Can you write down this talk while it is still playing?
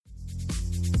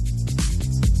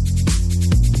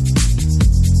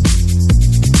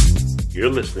You're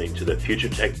listening to the Future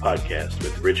Tech Podcast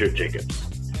with Richard Jacobs.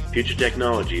 Future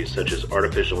technologies such as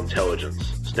artificial intelligence,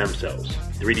 stem cells,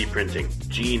 3D printing,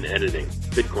 gene editing,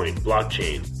 Bitcoin,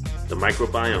 blockchain, the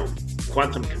microbiome,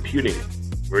 quantum computing,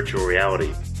 virtual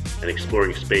reality, and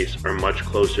exploring space are much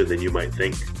closer than you might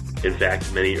think. In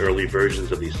fact, many early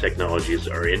versions of these technologies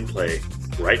are in play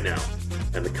right now,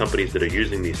 and the companies that are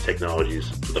using these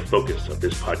technologies are the focus of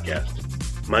this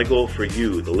podcast. My goal for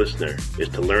you, the listener, is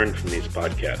to learn from these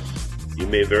podcasts. You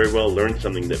may very well learn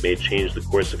something that may change the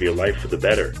course of your life for the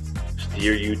better,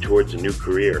 steer you towards a new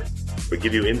career, or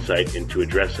give you insight into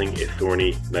addressing a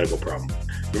thorny medical problem.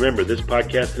 Remember, this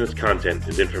podcast and its content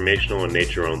is informational in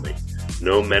nature only.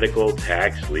 No medical,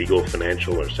 tax, legal,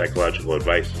 financial, or psychological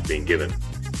advice is being given.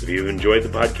 If you've enjoyed the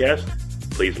podcast,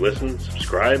 please listen,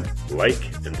 subscribe,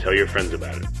 like, and tell your friends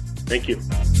about it. Thank you.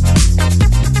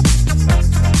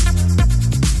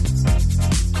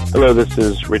 Hello, this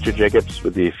is Richard Jacobs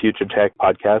with the Future Tech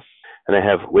Podcast, and I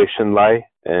have Wei-Shin Lai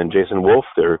and Jason Wolf.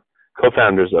 They're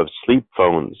co-founders of Sleep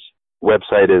Phones.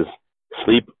 Website is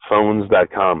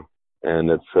sleepphones.com, and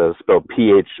it's spelled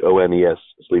P-H-O-N-E-S,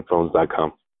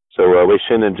 sleepphones.com. So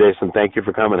Wei-Shin and Jason, thank you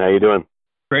for coming. How you doing?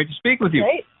 Great to speak with you.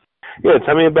 Great. Yeah,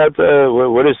 tell me about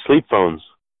what is Sleep Phones?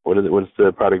 What does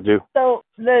the product do? So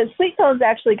the Sleep Phones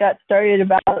actually got started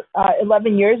about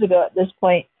 11 years ago at this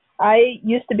point. I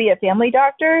used to be a family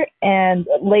doctor, and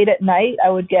late at night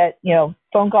I would get,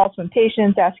 phone calls from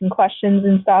patients asking questions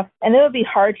and stuff, and it would be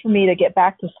hard for me to get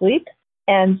back to sleep.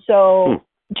 And so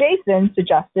Jason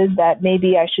suggested that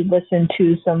maybe I should listen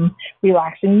to some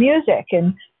relaxing music,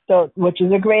 and so, which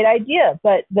is a great idea.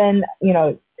 But then,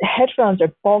 headphones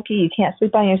are bulky, you can't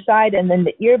sleep on your side, and then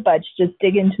the earbuds just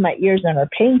dig into my ears and are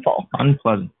painful.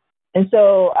 Unpleasant. And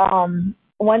so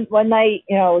one night,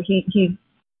 he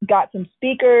got some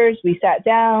speakers, we sat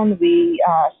down, we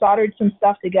soldered some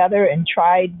stuff together and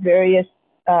tried various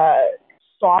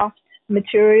soft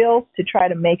materials to try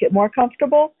to make it more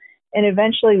comfortable. And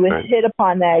eventually we hit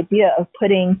upon the idea of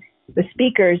putting the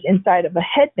speakers inside of a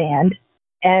headband,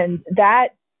 and that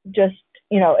just,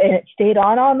 and it stayed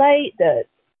on all night.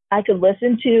 I could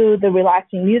listen to the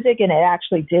relaxing music, and it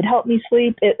actually did help me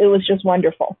sleep. It was just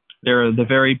wonderful. They're the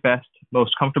very best,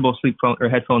 most comfortable sleep phone or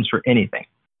headphones for anything.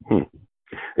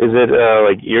 Is it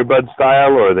like earbud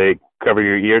style, or they cover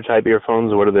your ear type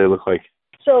earphones? What do they look like?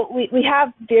 So we have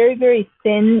very, very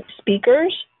thin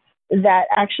speakers that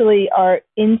actually are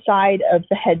inside of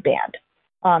the headband.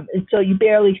 And so you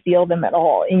barely feel them at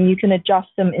all, and you can adjust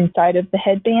them inside of the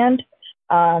headband.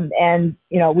 And,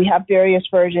 we have various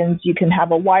versions. You can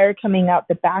have a wire coming out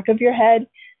the back of your head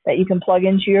that you can plug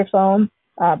into your phone.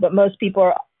 But most people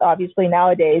are obviously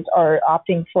nowadays are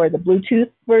opting for the Bluetooth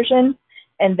version.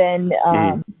 And then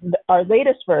our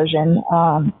latest version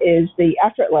is the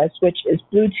Effortless, which is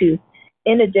Bluetooth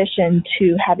in addition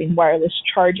to having wireless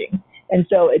charging. And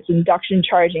so it's induction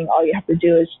charging. All you have to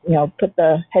do is, put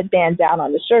the headband down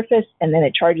on the surface, and then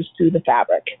it charges through the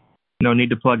fabric. No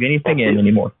need to plug anything in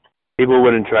anymore. People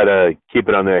wouldn't try to keep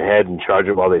it on their head and charge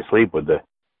it while they sleep, would they?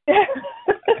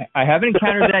 I haven't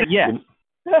encountered that yet.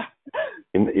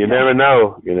 You never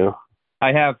know,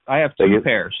 I have two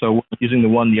pairs, so one using the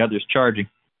one, the other's charging.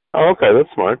 Oh, okay, that's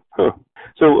smart. Huh.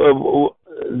 So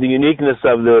the uniqueness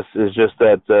of this is just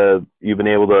that you've been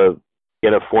able to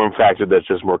get a form factor that's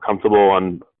just more comfortable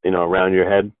on, around your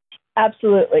head.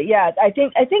 Absolutely, yeah. I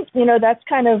think that's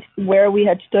kind of where we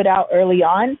had stood out early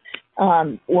on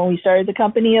when we started the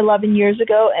company 11 years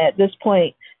ago. And at this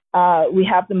point, we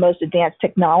have the most advanced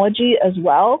technology as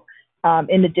well,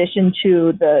 in addition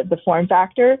to the form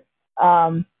factor.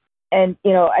 And,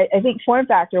 I think form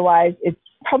factor wise, it's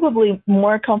probably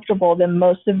more comfortable than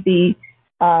most of the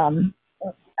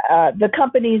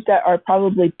companies that are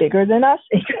probably bigger than us.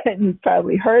 You've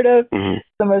probably heard of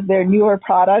some of their newer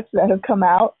products that have come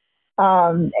out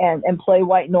and play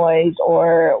white noise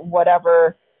or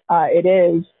whatever it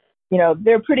is.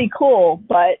 They're pretty cool,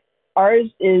 but ours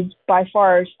is by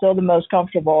far still the most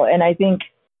comfortable. And I think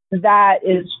that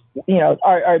is,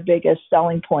 our biggest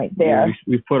selling point there. Yeah,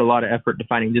 we've put a lot of effort to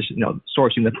finding just,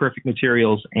 sourcing the perfect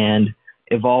materials and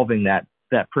evolving that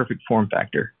perfect form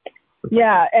factor.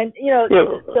 Yeah. And,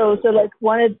 so like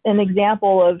an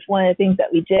example of one of the things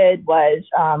that we did was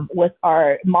with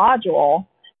our module,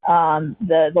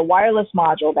 the wireless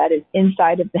module that is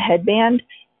inside of the headband.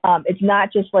 It's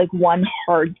not just like one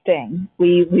hard thing.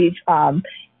 We've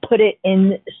put it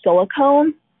in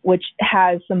silicone, which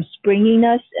has some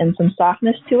springiness and some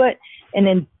softness to it.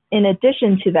 And in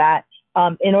addition to that,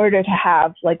 in order to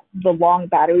have like the long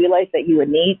battery life that you would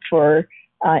need for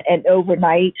an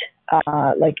overnight,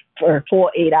 like for a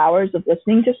full 8 hours of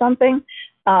listening to something,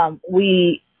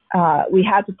 we we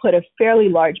had to put a fairly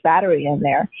large battery in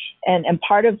there. And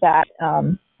part of that,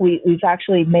 we've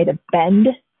actually made a bend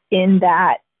in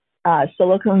that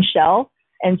silicone shell.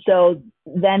 And so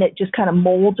then it just kind of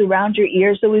molds around your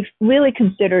ear. So we've really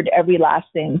considered every last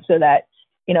thing so that,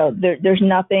 there's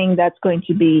nothing that's going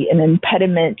to be an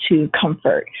impediment to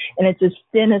comfort. And it's as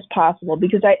thin as possible,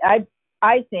 because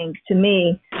I think, to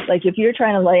me, like, if you're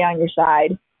trying to lay on your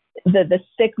side, the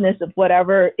thickness of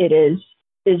whatever it is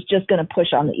just going to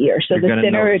push on the ear. So the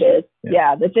thinner it is,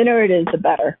 the thinner it is, the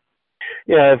better.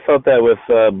 Yeah, I felt that with,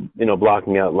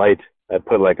 blocking out light. I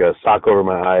put like a sock over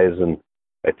my eyes and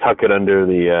I tuck it under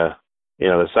the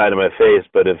side of my face.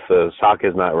 But if the sock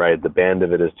is not right, the band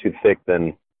of it is too thick,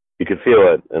 then you can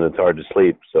feel it and it's hard to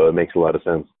sleep. So it makes a lot of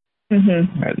sense.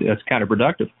 Mm-hmm. That's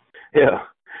counterproductive. Yeah.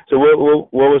 So what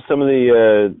was some of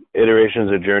the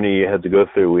iterations or journey you had to go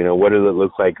through? What did it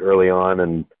look like early on,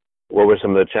 and what were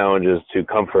some of the challenges to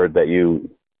comfort that you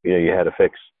had to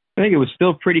fix? I think it was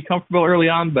still pretty comfortable early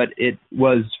on, but it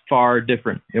was far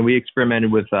different. And we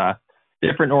experimented with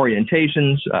different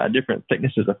orientations, different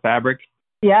thicknesses of fabric.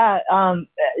 Yeah.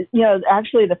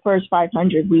 Actually the first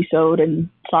 500 we sewed and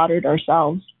soldered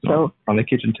ourselves. So on the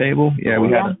kitchen table. Yeah, we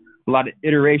had a lot of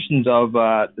iterations of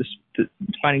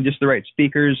finding just the right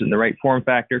speakers and the right form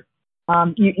factor.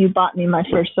 You bought me my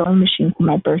first sewing machine for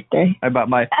my birthday. I bought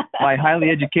my highly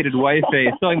educated wife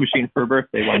a sewing machine for her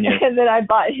birthday one year. And then I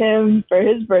bought him for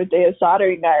his birthday a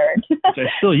soldering iron. Which I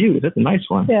still use. That's a nice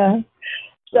one. Yeah.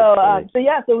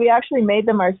 So we actually made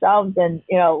them ourselves, and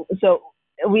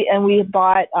we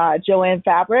bought Joanne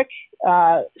fabric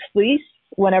fleece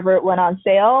whenever it went on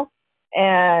sale,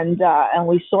 and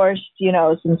we sourced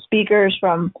some speakers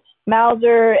from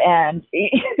Mauser, and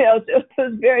it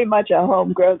was very much a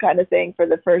homegrown kind of thing for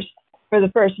the first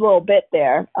little bit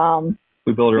there.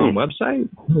 We built our own website.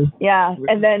 Yeah,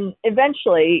 and then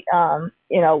eventually,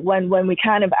 when we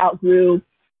kind of outgrew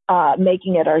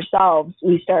making it ourselves,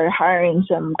 we started hiring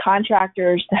some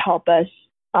contractors to help us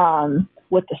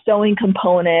with the sewing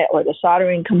component or the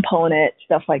soldering component,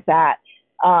 stuff like that.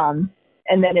 And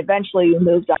then eventually we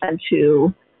moved on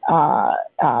to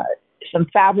some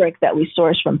fabric that we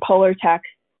sourced from Polartec,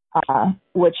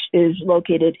 which is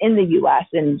located in the U.S.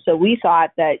 And so we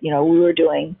thought that, we were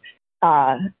doing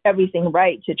everything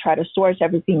right to try to source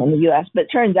everything in the U.S., but it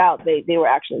turns out they were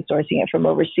actually sourcing it from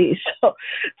overseas.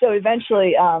 So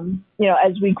eventually,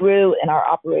 as we grew in our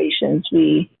operations,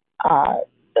 we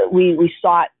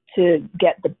sought to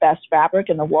get the best fabric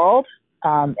in the world,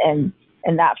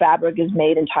 and that fabric is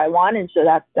made in Taiwan, and so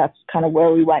that's kind of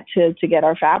where we went to get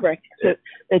our fabric. So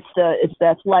it's the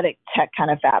athletic tech kind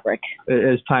of fabric.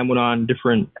 As time went on,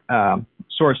 different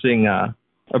sourcing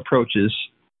approaches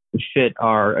fit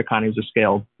our economies of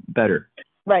scale better.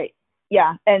 Right.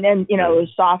 Yeah, and then it was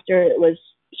softer, it was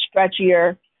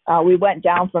stretchier. We went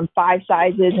down from 5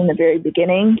 sizes in the very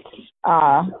beginning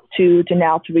to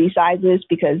now 3 sizes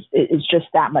because it's just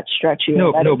that much stretchier.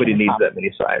 Nobody needs that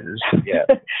many sizes. Yeah.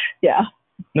 Yeah.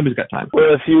 Nobody's got time.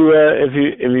 Well, if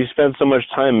you spend so much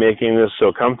time making this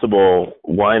so comfortable,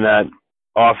 why not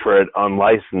offer it on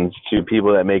license to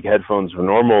people that make headphones for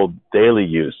normal daily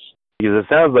use? Because it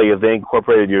sounds like if they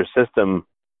incorporated your system,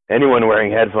 anyone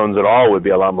wearing headphones at all would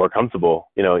be a lot more comfortable.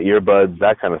 Earbuds,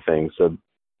 that kind of thing. So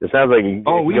it sounds like you can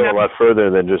go a lot further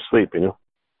than just sleep,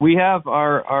 We have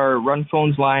our Run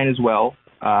Phones line as well.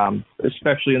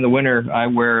 Especially in the winter, I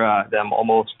wear them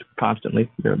almost constantly.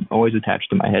 They're always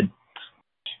attached to my head.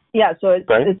 Yeah, so it's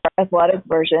our athletic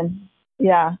version.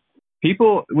 Yeah.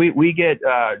 People, we get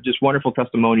just wonderful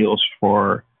testimonials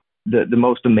for the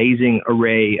most amazing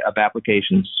array of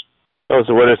applications. Oh,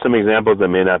 so what are some examples that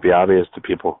may not be obvious to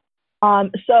people? I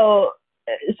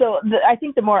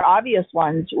think the more obvious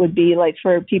ones would be like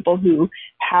for people who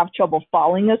have trouble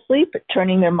falling asleep,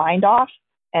 turning their mind off.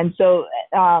 And so,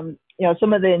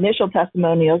 some of the initial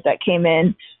testimonials that came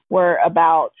in were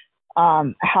about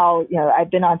how, I've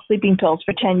been on sleeping pills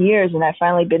for 10 years and I've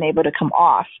finally been able to come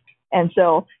off. And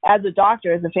so as a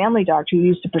doctor, as a family doctor who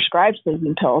used to prescribe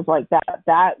sleeping pills like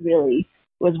that really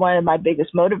was one of my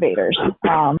biggest motivators.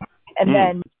 And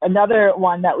then another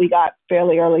one that we got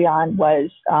fairly early on was,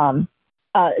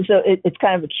 it's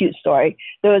kind of a cute story.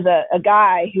 There was a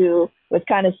guy who was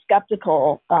kind of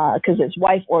skeptical because his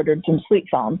wife ordered some sleep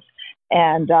phones.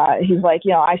 And he's like,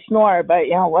 I snore, but,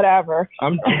 whatever.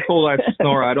 I'm told I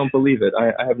snore. I don't believe it.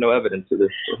 I have no evidence of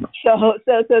this. So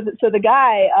the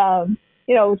guy,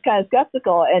 was kind of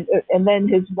skeptical. And then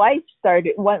his wife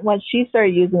started, once she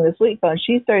started using the sleep phone,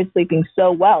 she started sleeping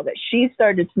so well that she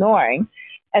started snoring.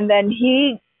 And then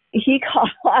he caught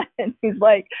on and he's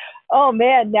like, oh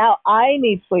man, now I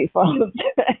need sleep phones.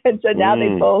 And so now they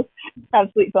both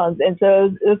have sleep phones. And so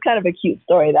it was kind of a cute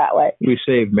story that way. We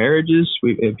saved marriages.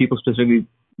 People specifically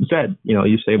said,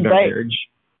 you saved our marriage.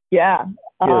 Yeah.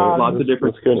 Lots of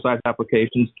different size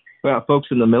applications. Folks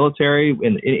in the military,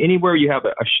 in anywhere you have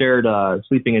a shared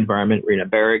sleeping environment, or in a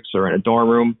barracks or in a dorm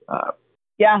room.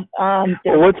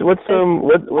 What's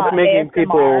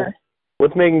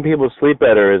making people sleep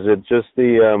better? Is it just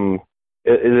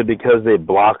is it because they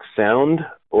block sound,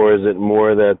 or is it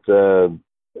more that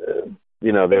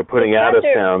they're putting out a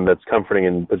sound that's comforting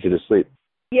and puts you to sleep?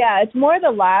 Yeah, it's more the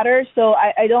latter. So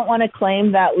I don't want to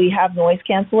claim that we have noise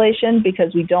cancellation,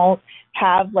 because we don't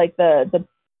have like the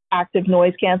active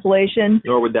noise cancellation.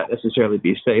 Nor would that necessarily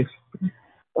be safe.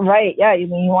 Right. Yeah. You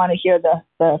want to hear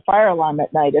the fire alarm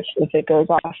at night if it goes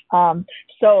off.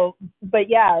 But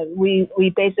yeah, we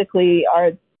basically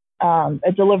are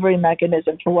a delivery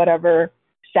mechanism for whatever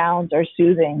sounds are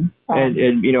soothing.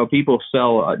 And people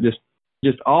sell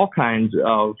just all kinds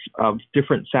of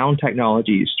different sound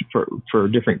technologies for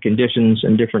different conditions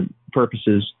and different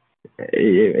purposes.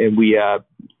 And we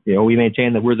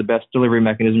maintain that we're the best delivery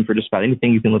mechanism for just about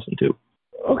anything you can listen to.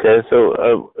 Okay, so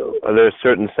are there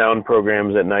certain sound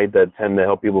programs at night that tend to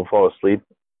help people fall asleep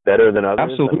better than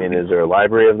others? Absolutely. I mean, is there a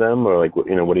library of them, or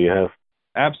what do you have?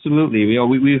 Absolutely.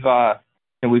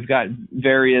 We've got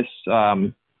various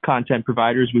content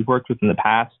providers we've worked with in the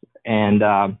past, and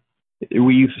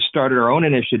we've started our own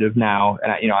initiative now.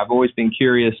 And I've always been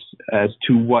curious as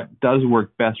to what does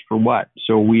work best for what.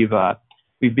 So we've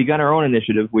begun our own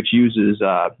initiative, which uses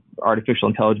artificial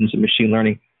intelligence and machine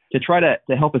learning to try to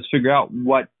help us figure out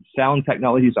what sound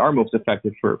technologies are most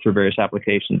effective for various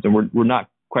applications. And we're not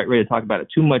quite ready to talk about it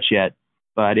too much yet,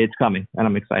 but it's coming, and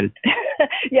I'm excited.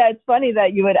 Yeah, it's funny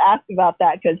that you would ask about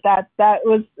that, because that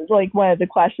was like one of the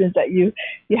questions that you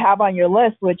have on your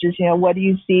list, which is, what do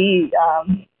you see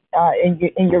in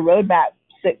your roadmap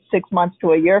 6 months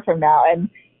to a year from now? And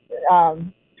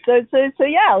so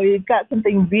yeah, we've got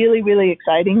something really, really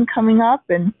exciting coming up,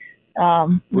 and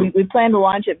we plan to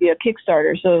launch it via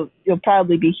Kickstarter. So you'll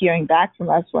probably be hearing back from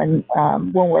us when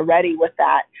we're ready with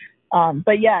that.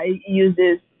 But yeah,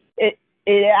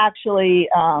 it actually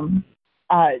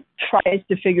tries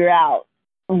to figure out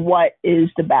what is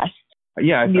the best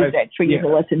music for you to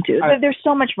listen to. There's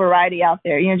so much variety out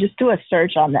there. Just do a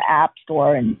search on the App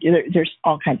Store, and there's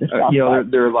all kinds of stuff.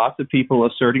 There are lots of people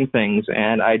asserting things,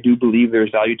 and I do believe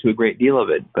there's value to a great deal of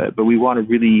it. But we want to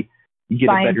really get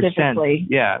a better sense.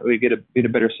 Yeah, we get a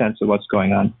better sense of what's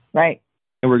going on. Right.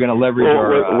 And we're going to leverage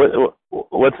our.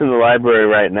 What's in the library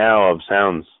right now of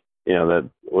sounds?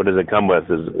 What does it come with?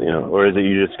 Or is it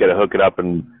you just got to hook it up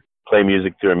and play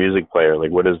music through a music player?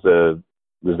 Like, does the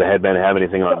headband have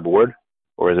anything on board,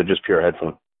 or is it just pure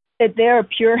headphone? They're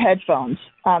pure headphones.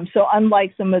 So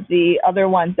unlike some of the other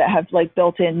ones that have like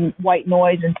built-in white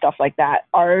noise and stuff like that,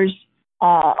 ours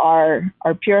are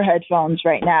pure headphones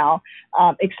right now,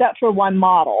 except for one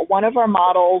model. One of our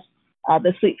models,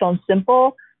 the SleepPhone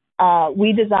Simple,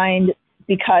 we designed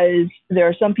because there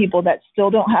are some people that still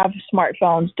don't have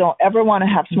smartphones, don't ever want to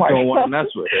have smartphones. Don't want to mess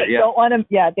with it.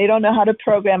 Yeah. They don't know how to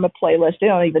program a playlist. They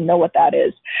don't even know what that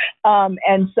is.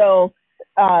 And so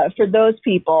for those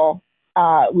people,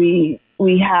 we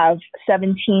have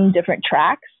 17 different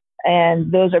tracks,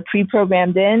 and those are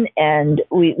pre-programmed in, and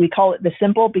we call it the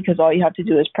Simple because all you have to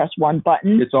do is press one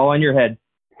button. It's all on your head.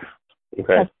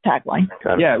 Okay. That's the tagline.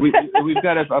 Yeah, we've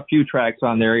got a few tracks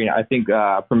on there. I think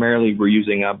primarily we're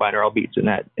using binaural beats in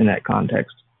that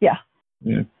context. Yeah.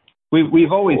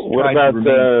 We've always tried to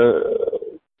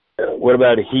remain. What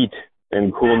about heat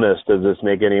and coolness? Does this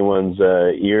make anyone's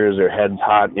ears or heads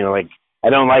hot? I like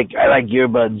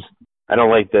earbuds. I don't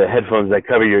like the headphones that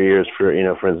cover your ears for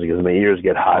instance, because my ears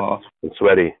get hot and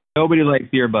sweaty. Nobody likes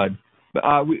earbuds.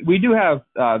 But we do have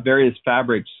various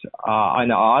fabrics,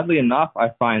 and oddly enough, I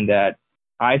find that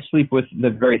I sleep with the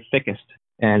very thickest,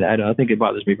 and I don't think it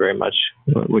bothers me very much.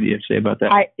 What do you have to say about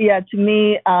that? To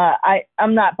me,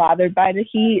 I'm not bothered by the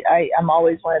heat. I'm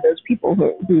always one of those people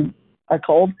who are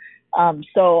cold.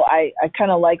 So I kind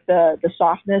of like the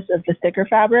softness of the thicker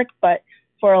fabric, but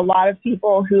for a lot of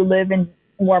people who live in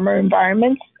warmer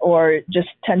environments or just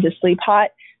tend to sleep hot,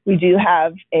 we do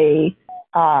have it's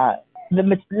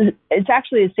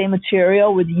actually the same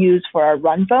material we use for our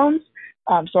run phones.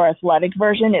 So our athletic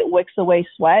version, it wicks away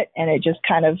sweat, and it just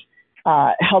kind of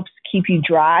helps keep you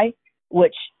dry,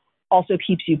 which also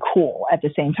keeps you cool at the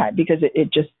same time, because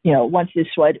it just, once the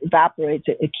sweat evaporates,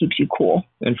 it keeps you cool.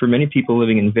 And for many people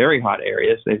living in very hot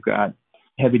areas, they've got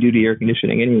heavy duty air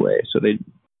conditioning anyway, so they,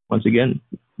 once again,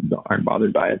 aren't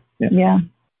bothered by it. Yeah.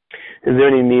 Is there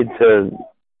any need to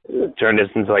turn this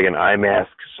into like an eye mask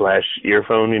 /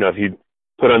 earphone? If you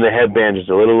put on the headband just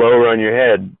a little lower on your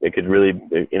head, it could really,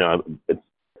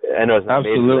 I know it's not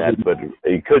made for that, but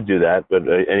you could do that. But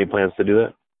any plans to do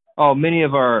that? Oh, many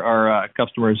of our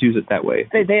customers use it that way.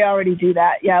 They already do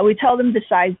that. Yeah, we tell them to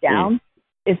size down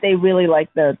if they really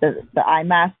like the eye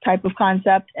mask type of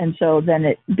concept, and so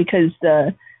then because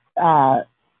the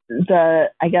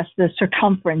I guess the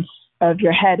circumference of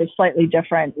your head is slightly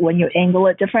different when you angle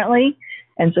it differently,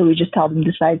 and so we just tell them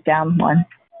to size down one.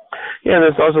 Yeah,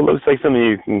 this also looks like something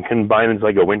you can combine into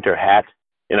like a winter hat,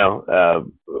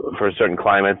 for certain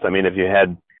climates. I mean, if you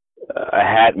had a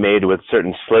hat made with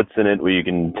certain slits in it where you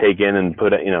can take in and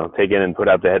put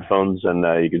out the headphones, and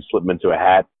you can slip them into a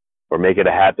hat, or make it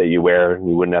a hat that you wear.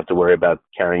 You wouldn't have to worry about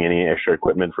carrying any extra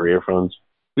equipment for earphones.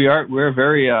 We're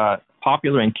very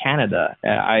popular in Canada.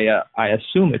 I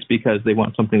assume it's because they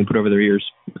want something to put over their ears.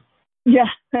 Yeah,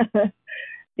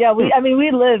 yeah.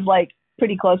 We live like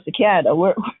pretty close to Canada.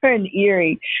 We're in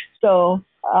Erie, so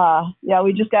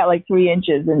we just got like 3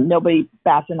 inches, and nobody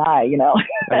bats an eye.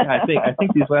 I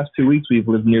think these last 2 weeks we've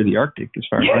lived near the Arctic, as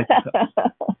far as I can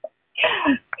tell.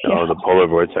 Oh, the polar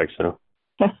vortex. Huh?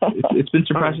 It's been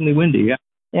surprisingly windy. Yeah.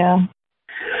 Yeah.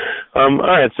 All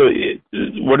right. So,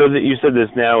 you said there's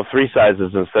now 3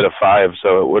 sizes instead of 5.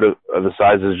 So, what are the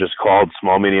sizes just called?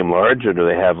 Small, medium, large, or do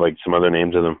they have like some other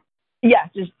names of them? Yeah,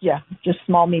 just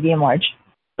small, medium, large.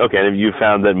 Okay. And have you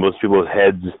found that most people's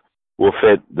heads will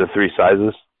fit the 3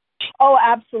 sizes? Oh,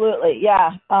 absolutely.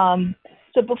 Yeah.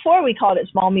 So before we called it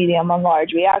small, medium, and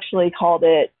large, we actually called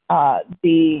it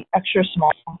the extra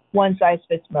small, one size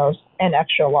fits most, and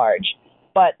extra large.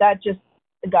 But that just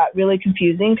got really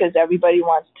confusing because everybody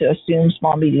wants to assume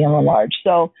small, medium, and large.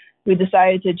 So we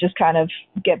decided to just kind of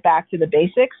get back to the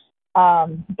basics.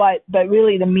 But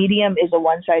really, the medium is a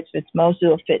one size fits most.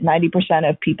 It'll fit 90%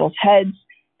 of people's heads.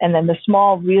 And then the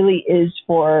small really is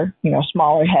for,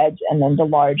 smaller heads. And then the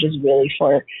large is really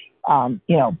for,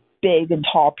 big and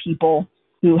tall people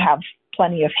who have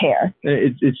plenty of hair.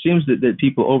 It seems that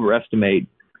people overestimate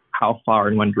how far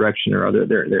in one direction or other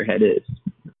their head is.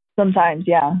 Sometimes,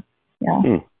 yeah.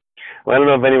 Well, I don't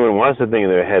know if anyone wants to think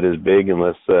their head is big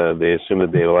unless they assume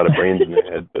that they have a lot of brains in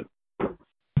their head. But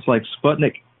it's like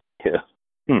Sputnik. Yeah.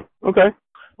 Okay.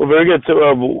 Well, very good. So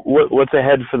what's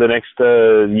ahead for the next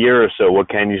year or so? What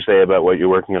can you say about what you're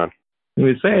working on?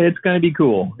 We say it's going to be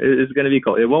cool. It's going to be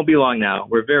cool. It won't be long now.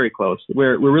 We're very close.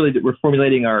 We're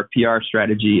formulating our PR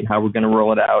strategy and how we're going to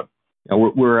roll it out.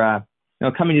 We're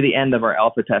coming to the end of our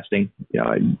alpha testing.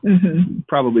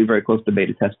 Probably very close to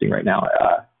beta testing right now.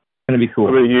 It's going to be cool.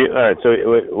 All right. So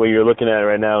what you're looking at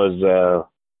right now is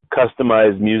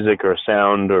customized music or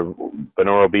sound or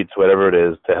binaural beats, whatever it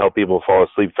is, to help people fall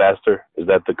asleep faster. Is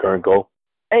that the current goal?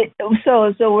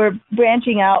 So we're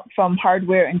branching out from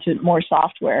hardware into more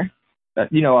software. A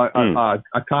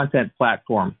content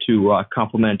platform to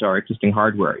complement our existing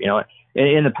hardware.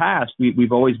 In the past, we've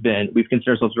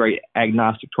considered ourselves very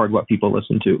agnostic toward what people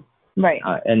listen to. Right.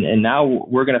 And now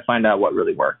we're going to find out what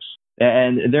really works.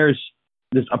 And there's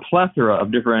a plethora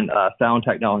of different sound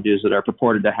technologies that are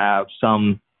purported to have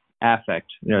some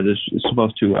affect. This is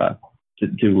supposed to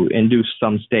induce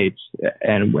some states,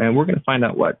 and we're going to find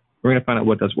out what. We're going to find out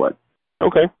what does what.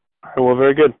 Okay. Well,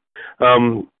 very good.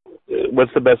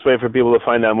 What's the best way for people to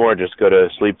find out more? Just go to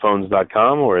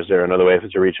sleepphones.com, or is there another way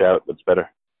to reach out that's better?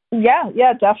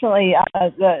 Yeah, definitely.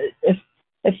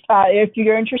 If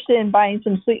you're interested in buying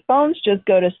some sleep phones, just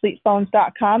go to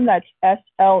sleepphones.com. That's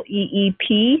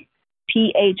SLEEPPHONES.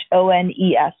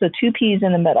 So 2 P's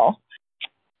in the middle.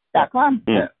 .com.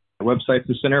 Yeah. The website's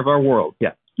the center of our world.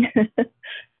 Yeah.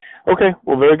 Okay.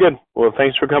 Well, very good. Well,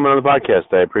 thanks for coming on the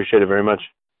podcast. I appreciate it very much.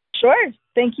 Sure.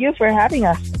 Thank you for having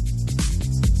us.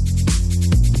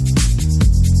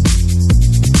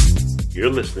 You're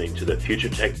listening to the Future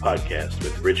Tech Podcast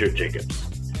with Richard Jacobs.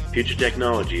 Future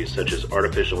technologies such as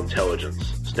artificial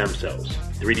intelligence, stem cells,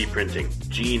 3D printing,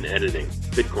 gene editing,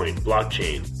 Bitcoin,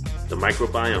 blockchain, the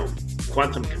microbiome,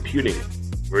 quantum computing,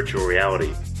 virtual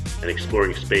reality, and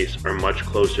exploring space are much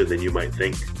closer than you might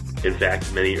think. In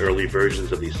fact, many early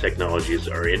versions of these technologies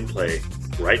are in play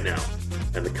right now,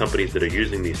 and the companies that are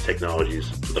using these technologies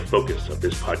are the focus of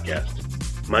this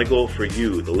podcast. My goal for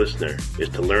you, the listener, is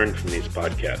to learn from these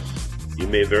podcasts. You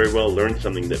may very well learn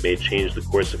something that may change the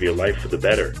course of your life for the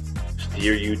better,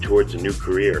 steer you towards a new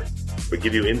career, or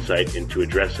give you insight into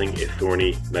addressing a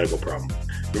thorny medical problem.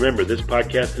 Remember, this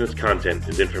podcast and its content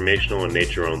is informational in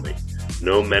nature only.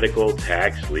 No medical,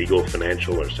 tax, legal,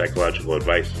 financial, or psychological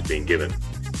advice is being given.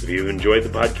 If you've enjoyed the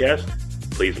podcast,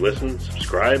 please listen,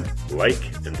 subscribe, like,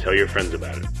 and tell your friends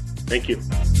about it. Thank you.